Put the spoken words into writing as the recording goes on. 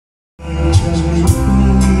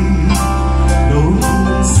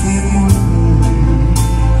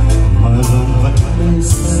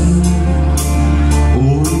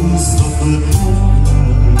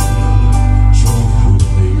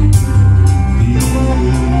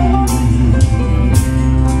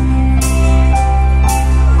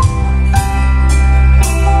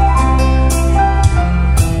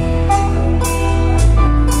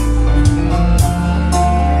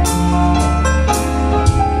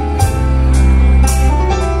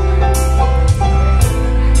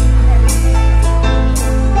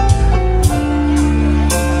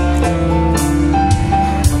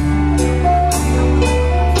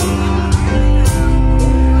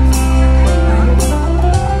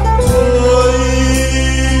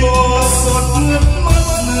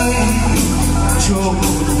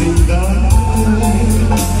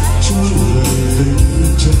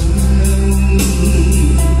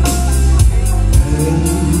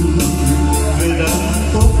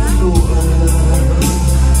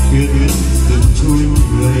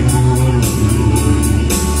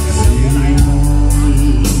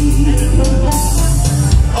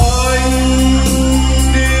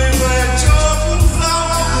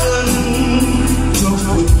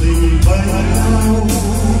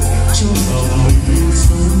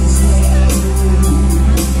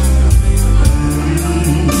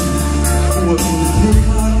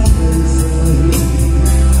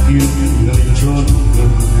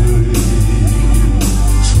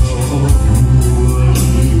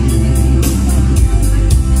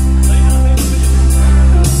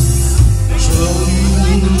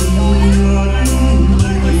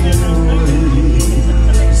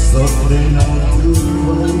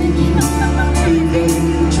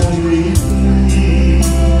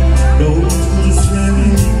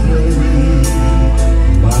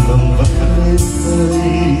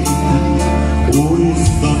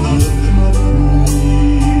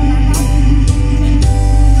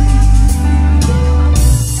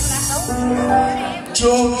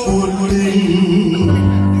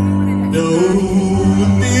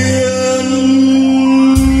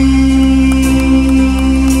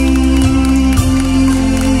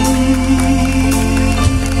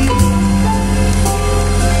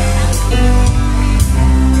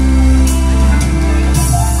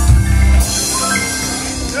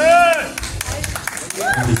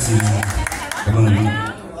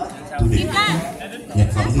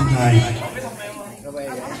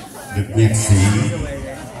được nhạc sĩ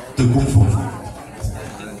Từ Cung Phục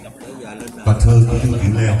và thơ của Thư Kỷ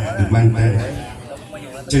Leo được mang tên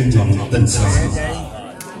Trên Dòng Tình Sầu.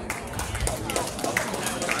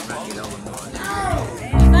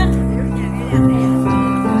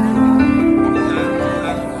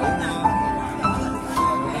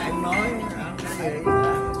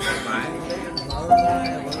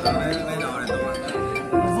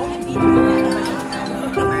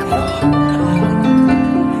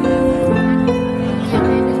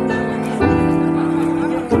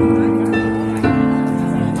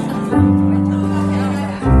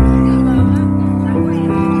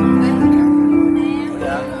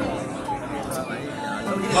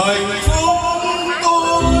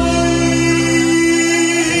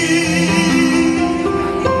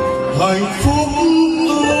 Hạnh phúc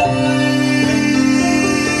tôi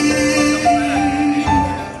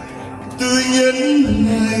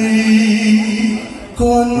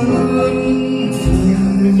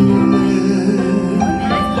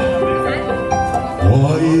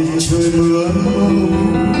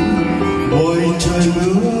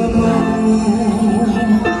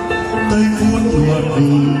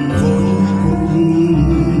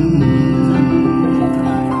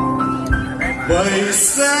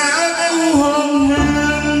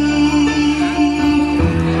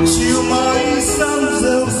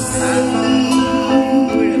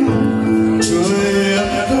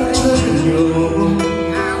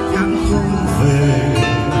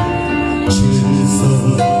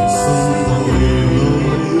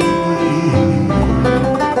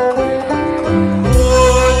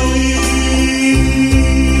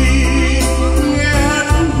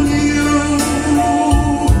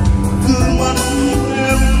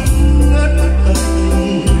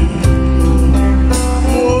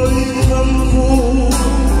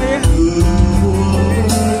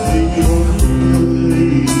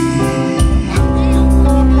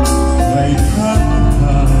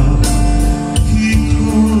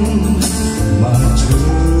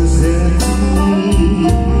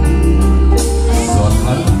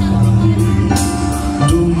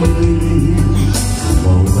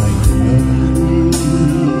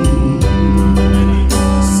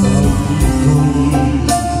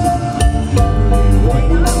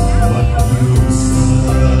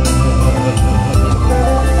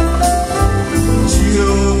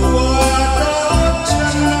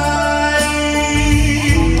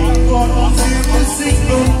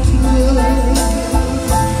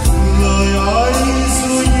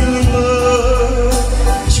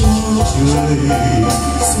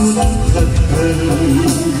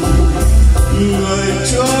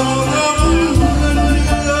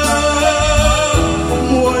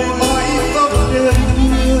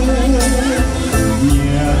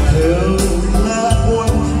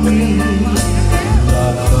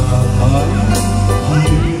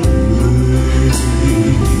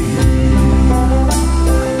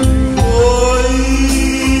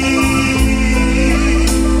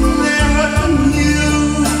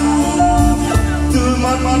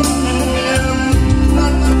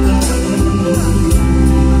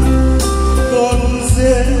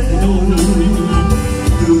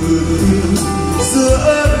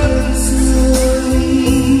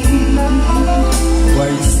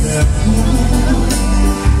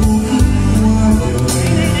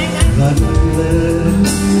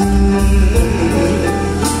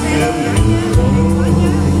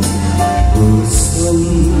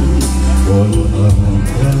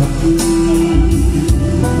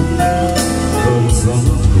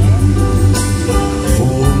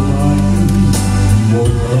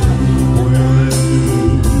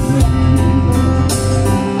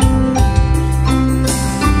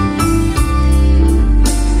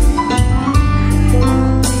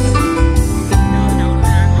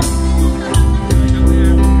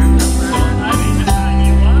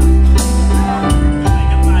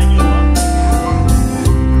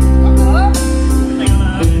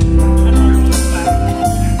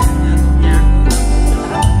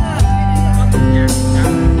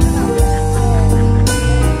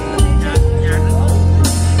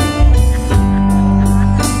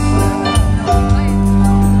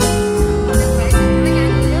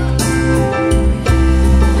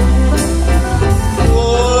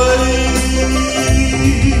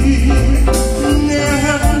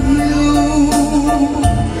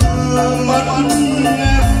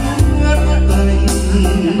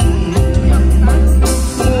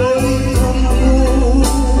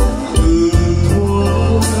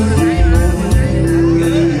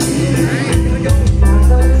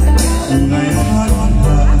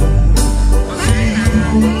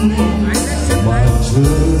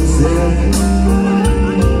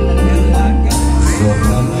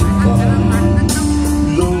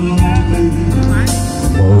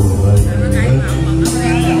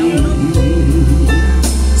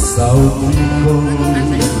lòng không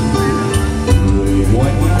người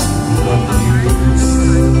ngoảnh lòng yêu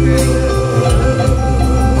xưa.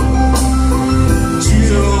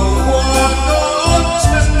 Chiều qua có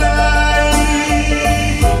chân ai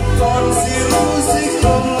còn dịu dít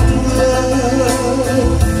không thưa,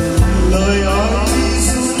 lời ai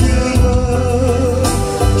ru như mơ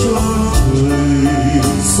cho trời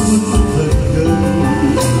xuân thật gần.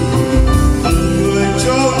 Người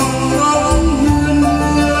trong ngóng hiên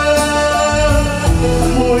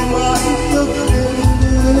môi mãi tóc đêm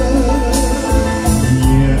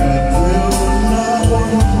nhẹ theo lá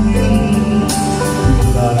bóng hiên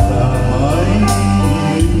là ta mãi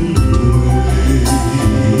người.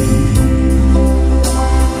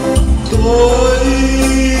 Tôi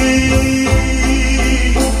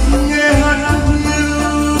nghe hát hiu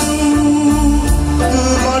từ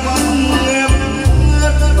mắt em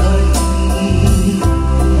ngất ngây,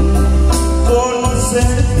 con sẽ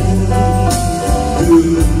từ từ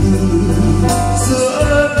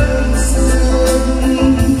giữa đêm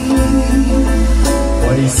sương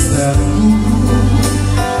quay sang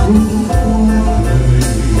khúc qua đời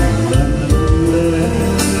lặng lẽ.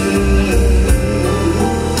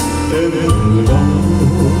 Em ở đó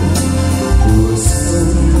mùa xuân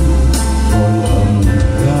còn ẩm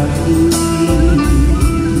gạt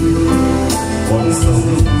con sông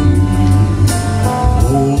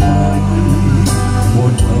hồ mãi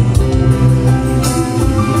một âm.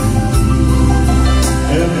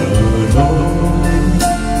 Em ở đó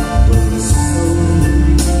bờ sông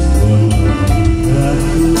còn ẩm gạt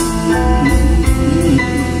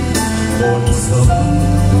con sông.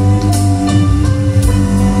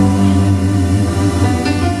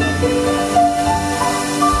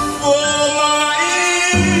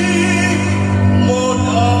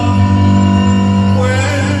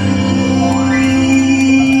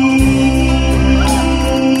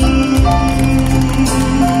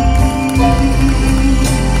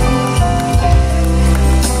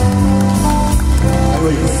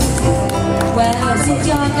 Wow, xin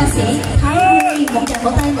cho ca sĩ Thái Huy một tràng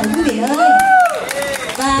vỗ tay nữa quý vị ơi.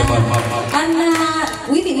 Và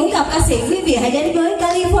quý vị muốn gặp ca sĩ, quý vị hãy đến với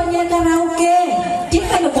California Karaoke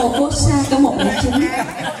 9211 Quốc Sa có 109.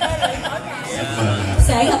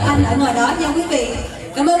 Sẽ gặp anh ở ngoài đó nha quý vị.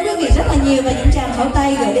 Cảm ơn quý vị rất là nhiều và những tràng vỗ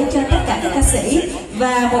tay gửi đến cho tất cả các ca sĩ.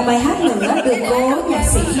 Và một bài hát nữa được cố nhạc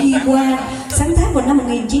sĩ Di Quang sáng tác vào năm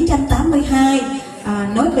 1982.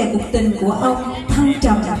 Nói về cuộc tình của ông thăng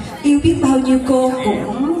trầm, yêu biết bao nhiêu cô,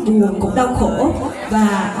 cũng buồn cũng đau khổ,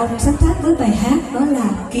 và ông sáng tác với bài hát đó là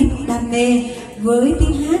Kiếp Đam Mê với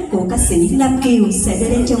tiếng hát của ca sĩ Lam Kiều sẽ đưa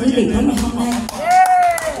đến cho quý vị tối ngày hôm nay.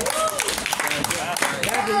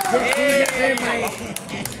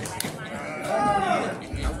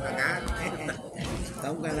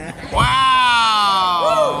 Wow,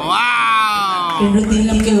 wow. Lần đầu tiên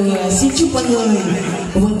Lam Kiều xin chúc mọi người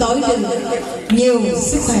buổi tối được nhiều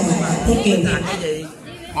sức khỏe thế kỷ.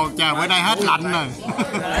 Ôi trời, bữa nay hết lạnh rồi.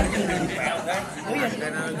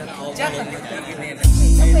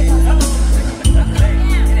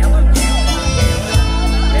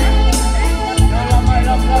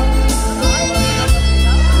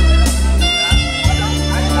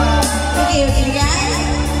 Thế Kiều chị gái.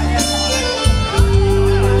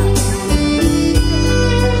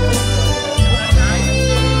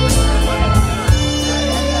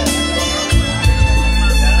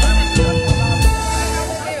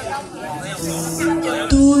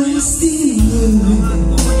 Tôi xin người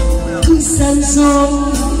cứ sang gió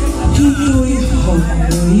khi tôi hỏi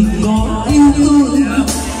người có yêu tôi,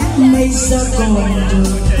 may ra còn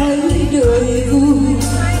được thấy đời vui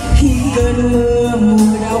khi cơn mưa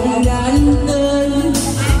mùa đông đang tới,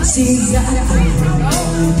 xin dã từng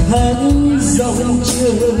tháng rộng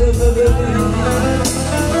trời.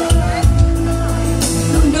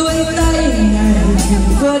 Đôi tay này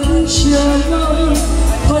vẫn chờ mong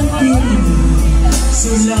con tim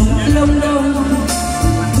dù lòng lông đông,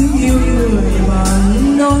 cứ yêu người mà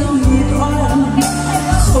nói nhiệt oan,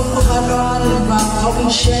 không tha đoan và không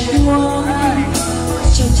trách ngoan,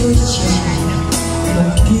 cho tôi trải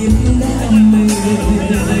một kiếp đam mê.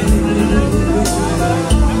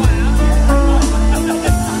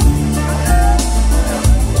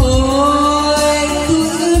 Ôi tôi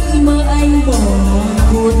ước mơ anh bỏ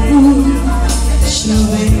cuộc vui trở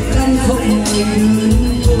về căn phòng ngày đơn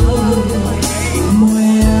côi, môi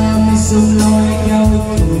em dùng lối nhau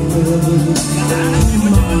cười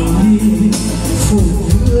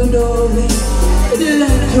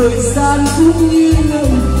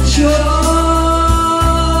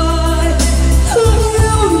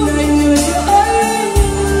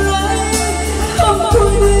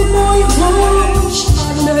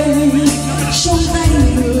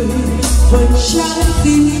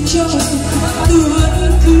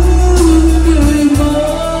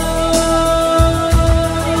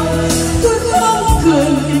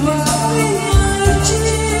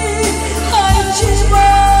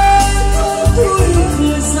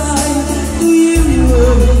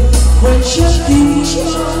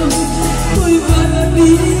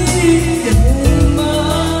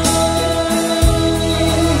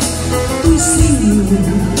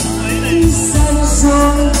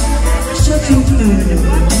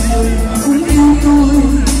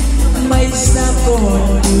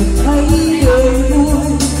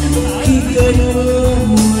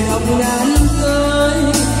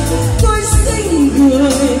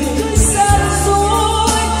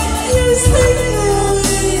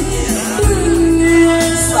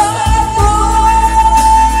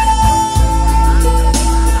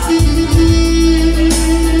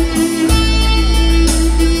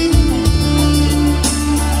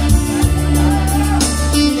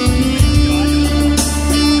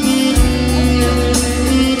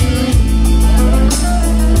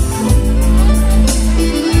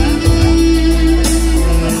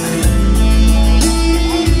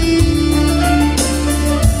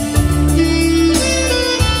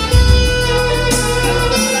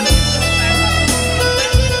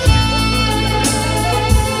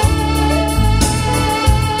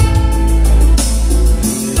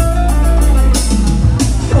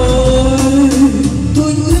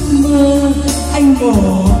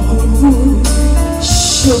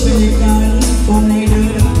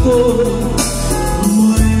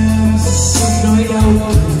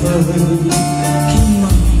đâu vời khi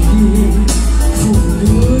mặt yêu phụ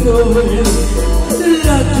nữ đôi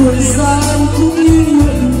là thời gian cũng như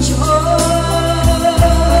nguyện cho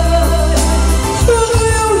thương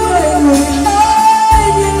yêu này người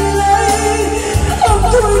ai nhìn lấy ông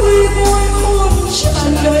thôi đi môi hôn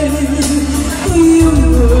tràn đầy tôi yêu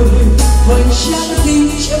người vẫn chẳng tình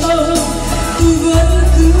chờ tôi vẫn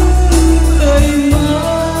cứ cười mà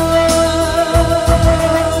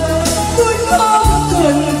tôi không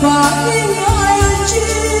cần phải ngại chi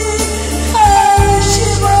ai chỉ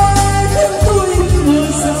vai thân tôi thừa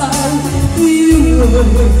dài tôi yêu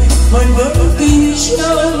người vẫn vẫn tình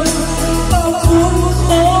chờ bao khốn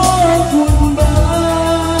khó buồn bã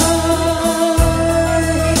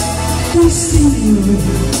tôi xin người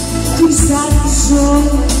tôi gian dối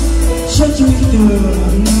cho Twitter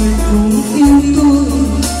người cũng yêu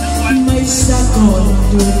tôi may xa còn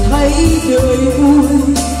được thấy đời vui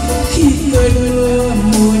khi cơn mưa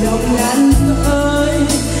mùa đông ngắn ơi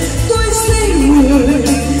tôi xin người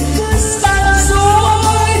cứ gian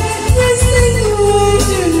dối tôi xin người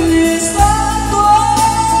đừng lìa xa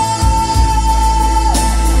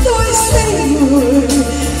tôi xin người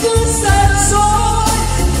cứ gian dối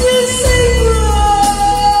tôi xin người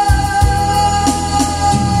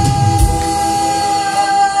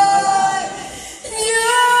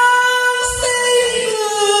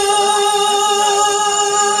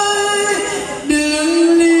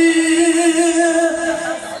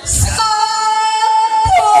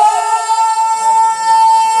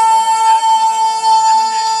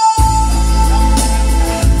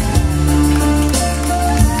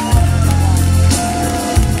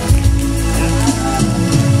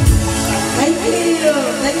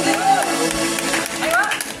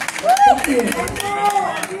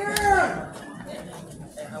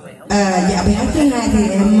dạ bài hát thứ hai thì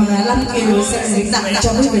em Lâm Kiều sẽ diễn tặng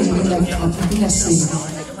cho quý vị một lời phẩm của nhạc sĩ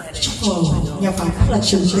chuc, nhạc phẩm rất là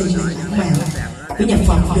trữ tình lãng mạn. Với nhạc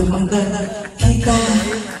phẩm được mang tên Khi ta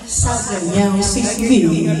xa rời nhau suy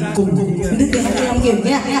nghĩ cùng Đức Kiều hát cho Lâm Kiều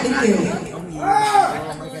nhé, Đức Kiều.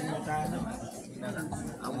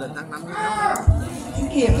 Đức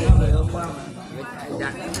Kiều.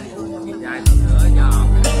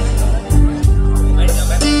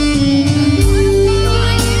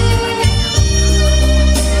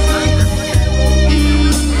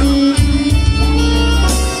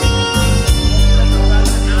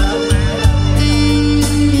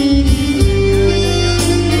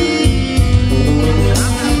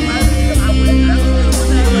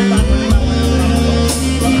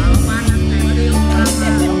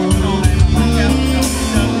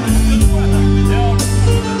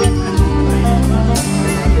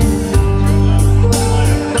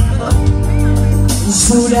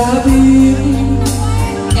 Dù đã biết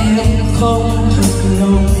em không thật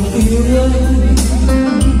lòng yêu anh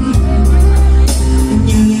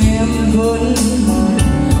nhưng em vẫn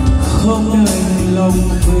không đành lòng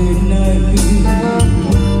về này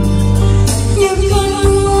những cơn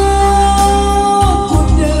mưa cuộc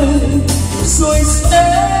đời rồi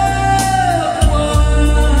sẽ qua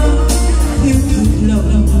yêu thật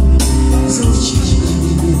lòng dù chỉ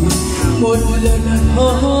một lần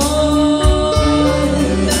hỏi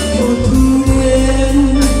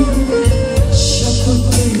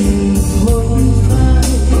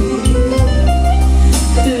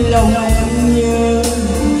lòng em nhớ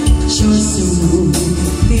cho dù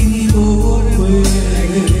tim bố quê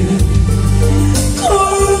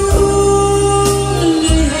thôi không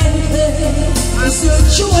để hẹn thề giờ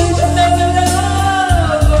trôi theo lá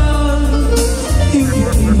vàng yêu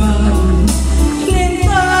vội vàng nên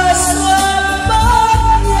ta xa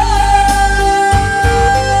mất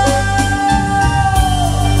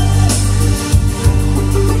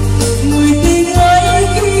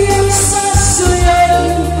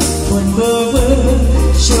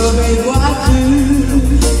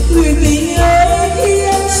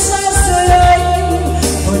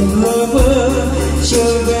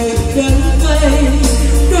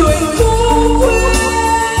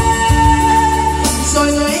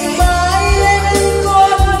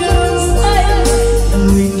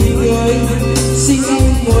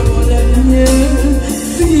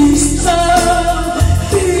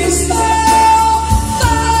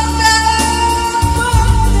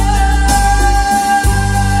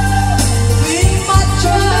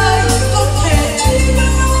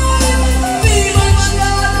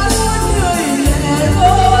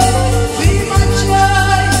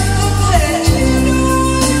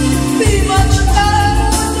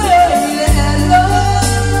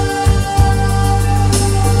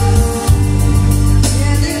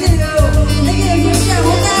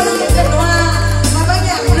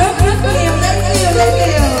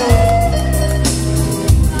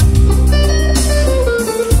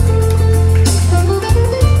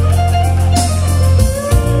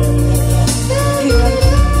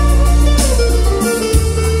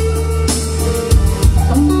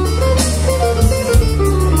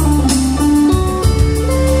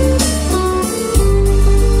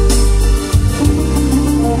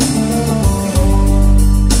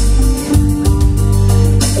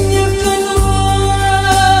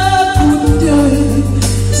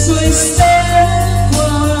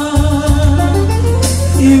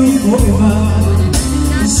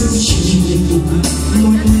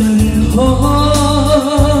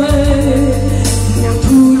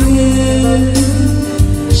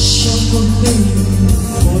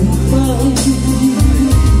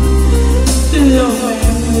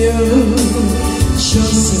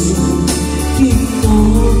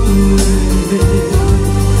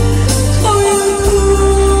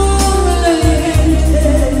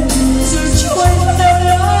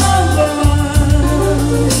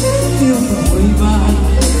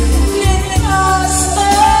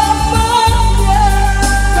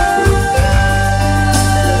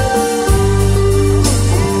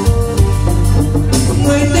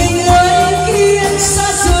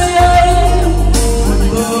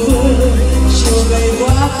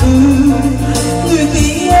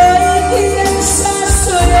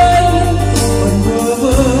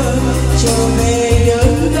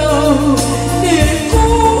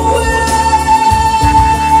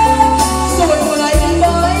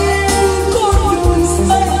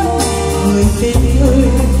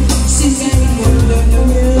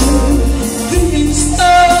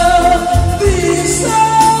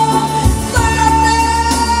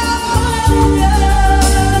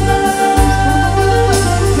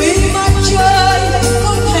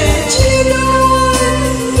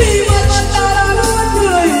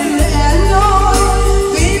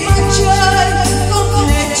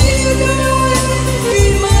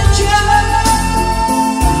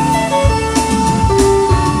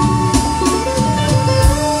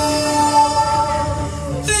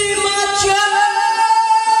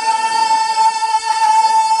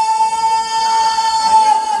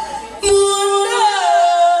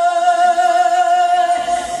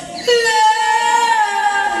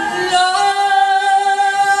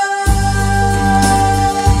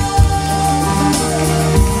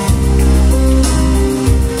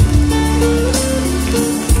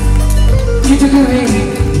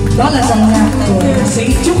Đó là dòng nhạc của nhạc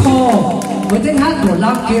sĩ Trúc Hồ với tiếng hát của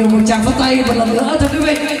Lam Kiều. Một tràng pháo tay một lần nữa thưa quý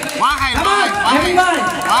vị. Quá hay, Cảm ơn em ơi.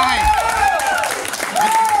 quá hay.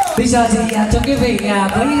 Bây giờ thì cho quý vị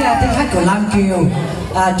với tiếng hát của Lam Kiều,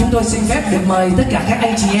 chúng tôi xin phép được mời tất cả các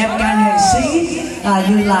anh chị em ca nghệ sĩ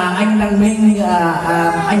như là anh Đăng Minh,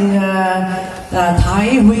 anh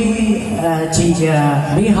Thái Huy, chị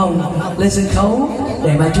Mỹ Hồng lên sân khấu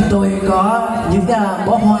để mà chúng tôi có những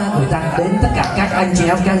bó hoa gửi tặng đến tất cả các anh chị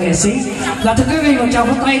em ca nghệ sĩ. Và thưa quý vị, một tràng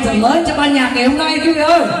pháo tay thật lớn cho ban nhạc ngày hôm nay quý vị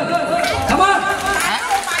ơi. Cảm ơn.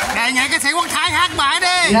 Đề nghị ca sĩ Quoc Thai hát bài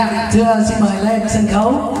đi. Dạ, thưa xin mời lên sân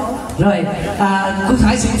khấu. Rồi, Quoc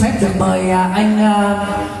Thai xin phép được mời anh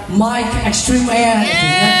Mike Extreme Air, chủ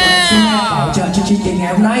nhân của Extreme Air bảo trợ chương trình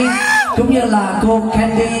ngày hôm nay, cũng như là cô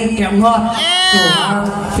Candy Kẹo Ngọt của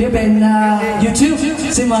phía bên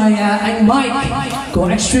YouTube. Xin mời anh Mike của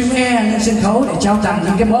Extreme Air lên sân khấu để trao tặng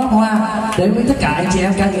những cái bó hoa đến với tất cả anh chị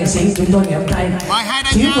em ca nghệ sĩ chúng tôi ngày hôm nay. Mời hai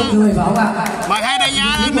đại thiếu gia. một người phải không ạ? Mời hai đại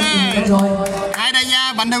gia lên đi. Rồi. Hai đại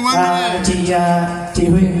gia Mạnh Thường Quân. Chị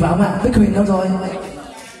Huyền phải không ạ? Bích Huyền đâu rồi?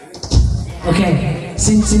 Ok,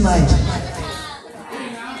 xin mời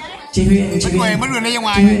chị Huyền. Bích Huyền đi ra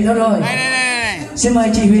ngoài. Chị Huyền đâu rồi? Đây. Xin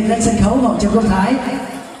mời chị Huyền lên sân khấu hậu cho Quoc Thai.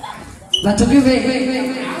 Và thưa quý vị,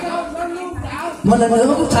 một lần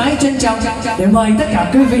nữa Quoc Thai trân trọng để mời tất cả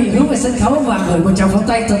quý vị hướng về sân khấu và gửi một tràng pháo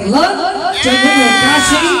tay thật lớn cho những người ca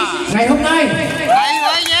sĩ ngày hôm nay.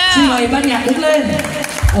 Xin mời ban nhạc đứng lên.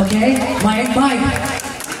 Ok, mời anh Mike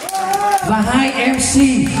và hai MC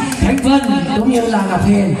Khánh Vân cũng như là Ngọc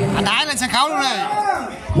Hiền. Anh Thái lên sân khấu luôn rồi.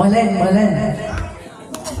 Mời lên.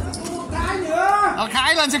 Ông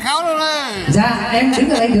Thái lên sân khấu luôn rồi. Dạ, em đứng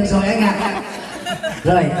ở đây được rồi anh ạ.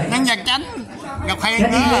 Rồi. Nhân vật chánh Ngọc Hiền.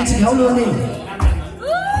 Cái đi lên sân khấu luôn đi.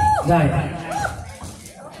 Rồi.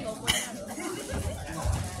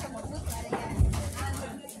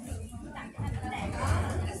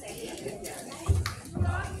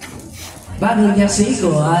 Ba người nhạc sĩ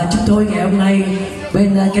của chúng tôi ngày hôm nay,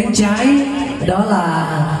 bên cánh trái đó là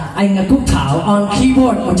anh Cúc Thảo on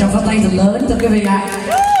keyboard, một tràng pháo tay thật lớn thưa quý vị ạ.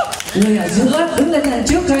 Người ở giữa đứng lên đằng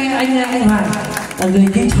trước cho anh Hoàng là người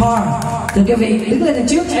guitar, thưa quý vị đứng lên đằng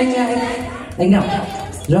trước anh Ngọc.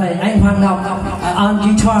 Rồi anh Hoàng Ngọc on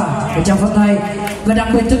guitar, một tràng pháo tay. Và đặc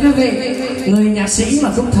biệt thưa quý vị, người nhạc sĩ mà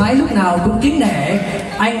Quoc Thai lúc nào cũng kính nể,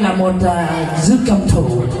 anh là một dư cầm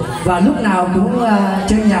thủ và lúc nào cũng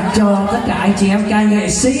chơi nhạc cho tất cả anh chị em ca nghệ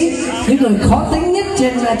sĩ, những người khó tính nhất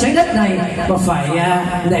trên trái đất này, và phải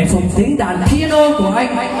nể phục tiếng đàn piano của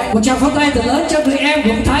anh. Một tràng pháo tay thật lớn cho người em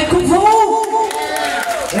Quoc Thai Khúc Vũ.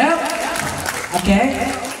 Yeah. Ok.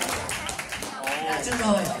 Xin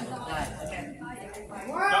rồi.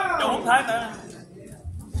 Cho Quoc Thai nữa.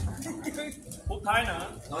 Quoc Thai nữa.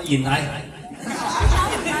 Nói gì vậy?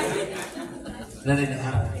 Đây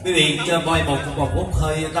quý vị cho boy một phút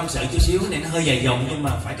hơi tâm sự chút xíu này, nó hơi dài dòng nhưng mà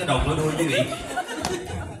phải có đầu có đuôi quý vị.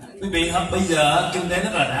 Quý vị bây giờ kinh tế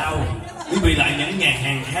rất là đau, quý vị lại những nhà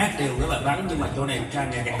hàng khác đều rất là vắng, nhưng mà chỗ này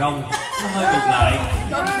càng ngày càng đông, nó hơi ngược lại.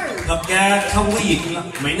 Thật ra không có gì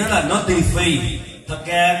Mỹ nói là nó TV. Thật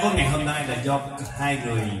ra có ngày hôm nay là do hai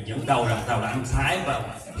người dẫn đầu đoàn tàu là anh Thái và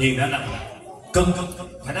Hiền đã làm cực,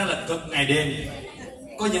 phải nói là cực ngày đêm.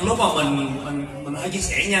 Có những lúc mà mình hơi chia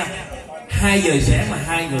sẻ nha, 2 giờ sáng mà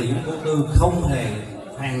hai người những cô tư không hề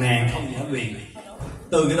phàn nàn, không gì hết việc.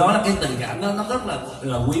 Từ cái đó là cái tình cảm nó rất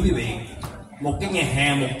là quý vị. Một cái nhà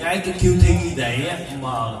hàng, một cái QT để mà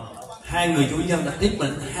hai người chủ nhân đã tiếp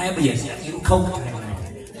mình 2 giờ sáng cũng không phàn nàn.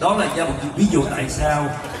 Đó là do một ví dụ tại sao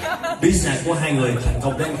business của hai người thành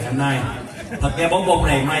công đến ngày hôm nay. Thật ra bóng bông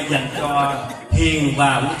này mai dành cho Hiền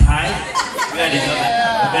và Quoc Thai. Ra đi cho bạn.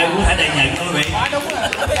 Ok, Quoc Thai đại nhận quý vị.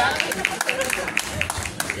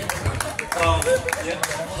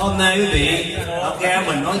 Hôm nay quý vị, thật ra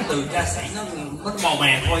mình nói từ ca sĩ nó màu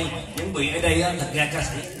mè thôi. Những vị ở đây thật ra ca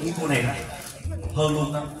sĩ những cô này đó hơn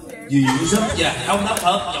luôn đó, dịu rất và không đáp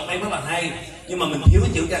hợp, giọng em rất là hay, nhưng mà mình thiếu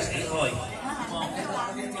chữ ca sĩ thôi.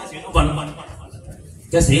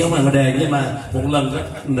 Ca sĩ không là vấn đề, nhưng mà một lần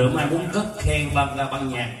nữa mà muốn cất khen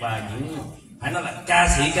ban nhạc và những phải nói là ca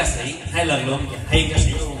sĩ 2 lần luôn, hay ca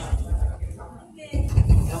sĩ luôn.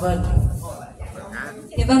 Cảm ơn.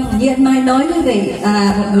 Dạ vâng, như anh Mai nói quý vị,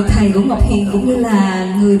 một người thầy của Ngọc Hiền cũng như là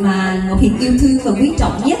người mà Ngọc Hiền yêu thương và quý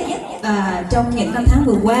trọng nhất trong những năm tháng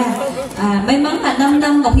vừa qua. May mắn là 5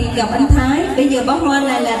 năm Ngọc Hiền gặp anh Thái. Bây giờ bó hoa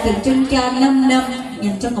này là tượng trưng cho 5 năm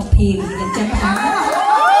dành cho Ngọc Hiền, dành cho anh Thái.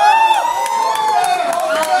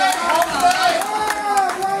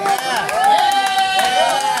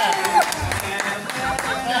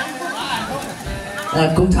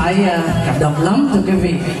 Quoc Thai cảm động lắm thưa quý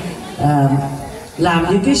vị. làm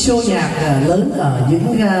những cái show nhạc lớn ở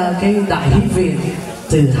những cái đại hit viện,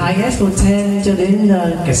 từ Hyatt Hotel cho đến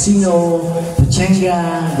Casino,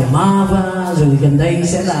 Pachanga, The Mava, rồi gần đây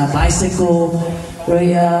sẽ là Bicycle,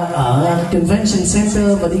 rồi ở Convention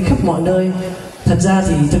Center và đi khắp mọi nơi. Thật ra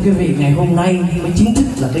thì thưa quý vị, ngày hôm nay mới chính thức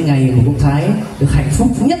là cái ngày mà Quoc Thái được hạnh phúc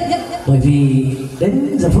nhất, bởi vì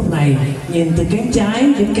đến giờ phút này nhìn từ cánh trái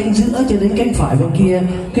đến cánh giữa cho đến cánh phải bên kia,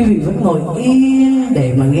 quý vị vẫn ngồi yên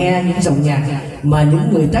để mà nghe những dòng nhạc mà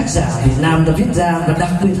những người tác giả Việt Nam đã viết ra. Và đặc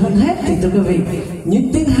biệt hơn hết thì thưa quý vị,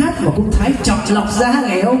 những tiếng hát mà Quoc Thái chọn lọc ra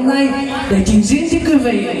ngày hôm nay để trình diễn với quý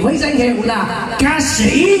vị với danh hiệu là ca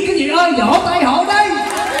sĩ cái gì ơi, vỗ tay hộ đây.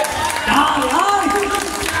 Trời ơi,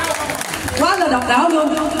 quá là độc đáo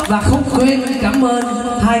luôn. Và không quên cảm ơn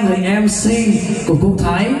hai người MC của Quoc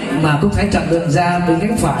Thái mà Quoc Thái chọn được ra bên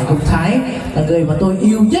cánh phải Quoc Thái là người mà tôi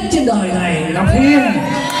yêu nhất trên đời này, Ngọc Hiên.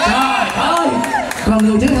 Trời ơi, còn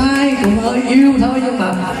người thứ hai cũng hơi yêu thôi nhưng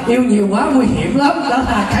mà yêu nhiều quá nguy hiểm lắm, đó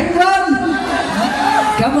là Khánh Vân.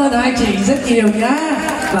 Cảm ơn hai chị rất nhiều nhá,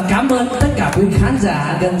 và cảm ơn tất cả quý khán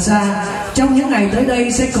giả gần xa. Trong những ngày tới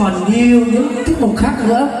đây sẽ còn nhiều những tiết mục khác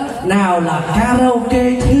nữa, nào là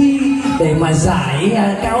karaoke thi để mà giải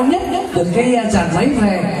cao nhất được cái dàn máy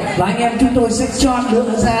về, và anh em chúng tôi sẽ chọn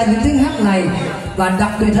lựa ra những tiếng hát này, và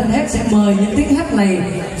đặc biệt hơn hết sẽ mời những tiếng hát này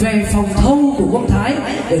về phòng thâu của Quoc Thái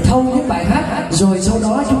để thâu những bài hát, rồi sau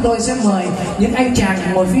đó chúng tôi sẽ mời những anh chàng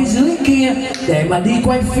ngồi phía dưới kia để mà đi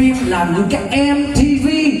quay phim, làm những cái MTV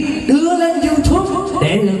đưa lên YouTube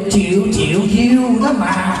để được chịu view đó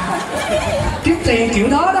mà kiếm tiền kiểu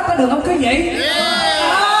đó đó, có được không quý vị?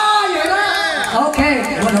 Vậy đó. Ok,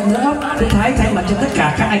 một lần nữa tôi Thái thay mặt cho tất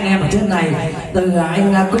cả các anh em ở trên này, từ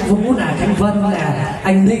anh Quốc Vũ nè, Khánh Vân nè,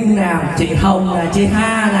 anh Ninh nè, chị Hồng nè, chị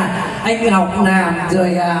Ha nè, anh Ngọc nè,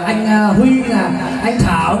 rồi anh Huy nè, anh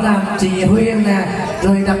Thảo nè, chị Huyên nè,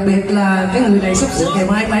 rồi đặc biệt là cái người này sắp sửa ngày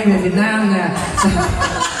mai bay về Việt Nam nè.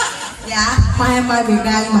 Dạ, mai em bay Việt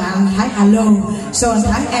Nam mà anh Thái alo, so anh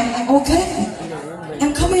Thái em ok,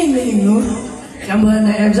 em không yên liền luôn. Cảm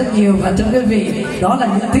ơn em rất nhiều. Và thưa quý vị, đó là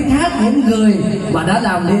những tiếng hát, những người mà đã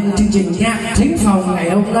làm nên chương trình nhạc thính phòng ngày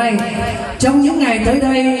hôm nay. Trong những ngày tới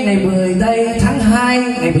đây, ngày 10 tây tháng 2,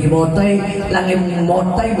 ngày 11 tây là ngày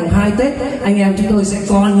 1 tây mùng 2 Tết, anh em chúng tôi sẽ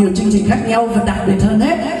còn nhiều chương trình khác nhau. Và đặc biệt hơn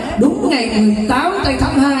hết, đúng ngày 18 tây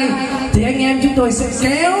tháng 2 thì anh em chúng tôi sẽ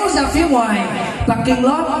kéo ra phía ngoài parking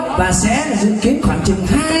lot và sẽ dự kiến khoảng chừng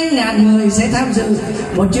 2.000 người sẽ tham dự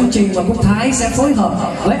một chương trình mà Quoc Thái sẽ phối hợp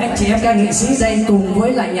với anh chị em ca nghệ sĩ đây cùng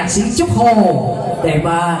với lại nhạc sĩ Trúc Hồ để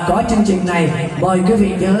mà có chương trình này. Mời quý vị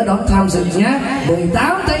nhớ đón tham dự nhé.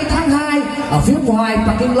 18 tây tháng 2 ở phía ngoài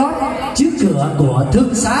parking lot trước cửa của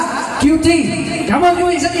thương xá QT. Cảm ơn quý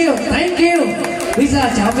vị rất nhiều. Thank you. Bây giờ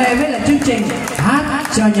trở về với là chương trình Hát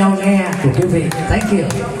Cho Nhau Nghe của quý vị. Thank you.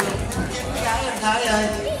 Thái ơi,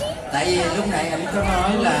 tại vì lúc nãy anh có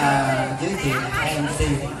nói là giới thiệu MC,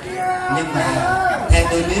 nhưng mà theo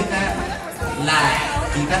tôi biết á là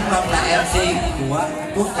chị Khánh Vân là MC của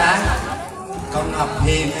Quoc Thái, còn Ngọc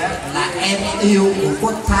Hiền á là em yêu của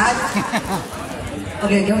Quoc Thái.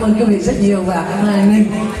 Ok, cảm ơn quý vị rất nhiều và cảm ơn anh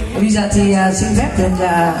Ninh. Bây giờ thì xin phép được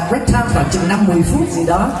break time khoảng chừng 5-10 phút gì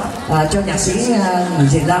đó cho nhạc sĩ nghỉ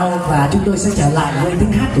giải lao, và chúng tôi sẽ trở lại với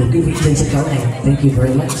tiếng hát của quý vị trên sân khấu này. Thank you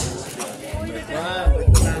very much.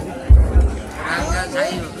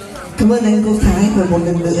 Cảm ơn anh Quoc Thái, và một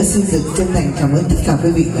lần nữa xin được chân thành cảm ơn tất cả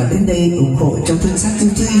quý vị đã đến đây ủng hộ trong thương sát chương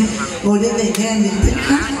trình, ngồi đến để nghe những tiếng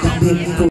hát đặc biệt của